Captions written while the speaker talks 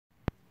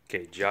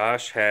Okay,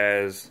 Josh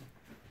has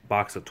a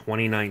box of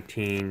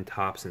 2019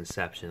 Topps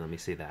Inception. Let me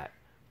see that.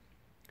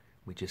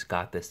 We just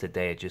got this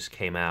today. It just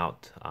came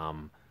out.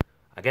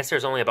 I guess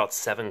there's only about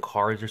 7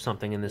 cards or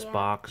something in this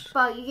box.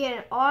 But you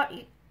get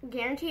an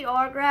guaranteed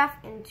autograph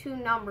and 2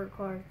 number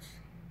cards.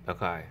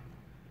 Okay.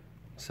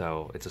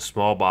 So it's a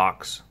small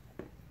box,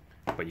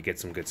 but you get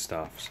some good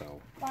stuff.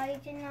 So. Why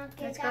did you not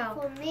get that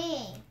for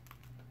me?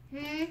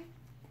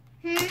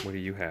 What do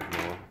you have,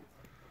 Noah?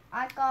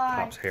 I got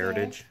Topps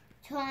Heritage.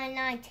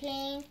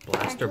 2019.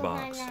 Blaster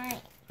box.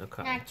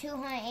 Okay. Not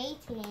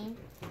 218.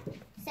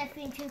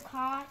 72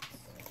 cards.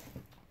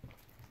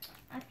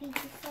 I think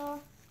so.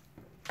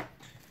 All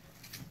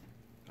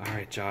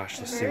right, Josh.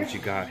 Let's see what you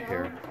got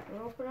here.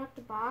 We'll open up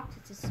the box.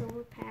 It's a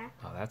silver pack.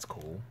 Oh, that's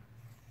cool.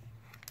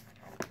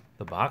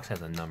 The box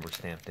has a number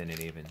stamped in it,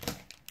 even.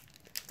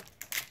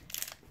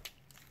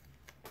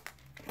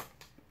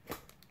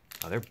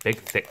 Oh, they're big,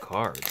 thick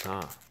cards,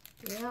 huh?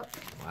 Yep.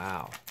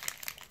 Wow.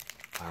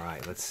 All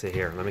right, let's see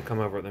here. Let me come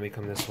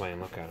this way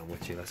and look at them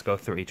with you. Let's go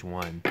through each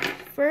one.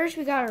 First,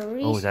 we got a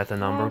Reese. Oh, is that the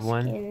numbered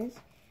one?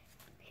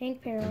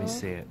 Pink parallel. Let me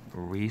see it.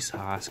 Reese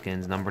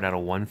Hoskins, numbered out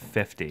of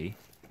 150.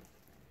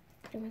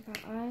 Then we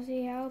got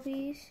Ozzy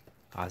Albies.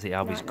 Ozzy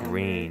Albies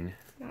green.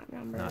 Not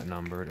numbered. Not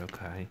numbered,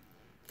 okay.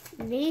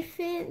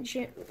 Nathan,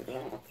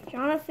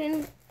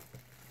 Jonathan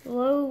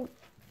Low.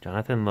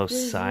 Jonathan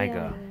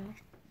Losiga.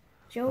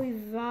 Joey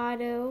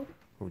Votto.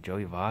 Oh,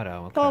 Joey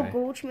Votto, okay. Paul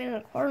Goldschmidt in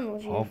the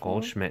Cardinals. Paul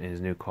Goldschmidt in his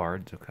new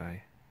cards,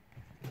 okay.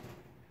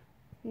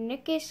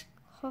 Nickus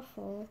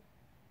Huffle.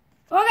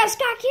 Oh, I got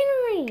Scott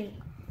Kingery.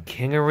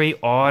 Kingery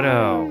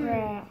auto.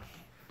 Autograph.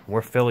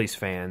 We're Phillies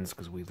fans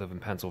because we live in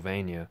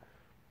Pennsylvania.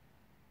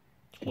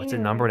 What's it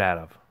numbered out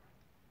of?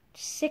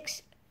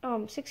 60.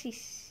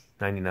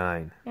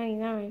 99.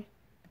 99.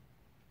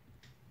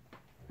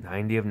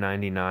 90 of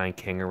 99,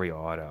 Kingery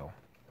auto.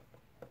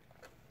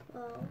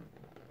 Well,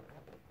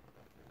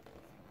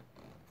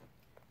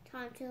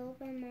 time to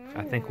open mine.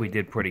 I think we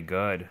did pretty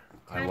good.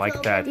 I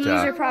like that. These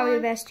are probably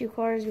the best 2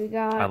 cards we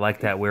got. I like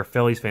that. We're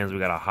Phillies fans. We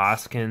got a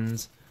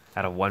Hoskins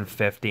out of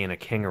 150 and a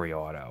Kingery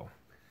auto.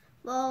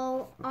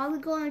 Well, are we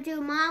going to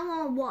do mine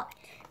or what?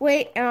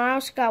 Wait, and I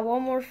also got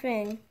one more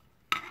thing.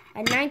 A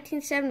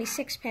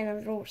 1976 pen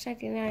of the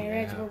 79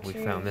 Reds World We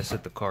Series. found this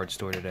at the card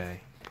store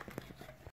today.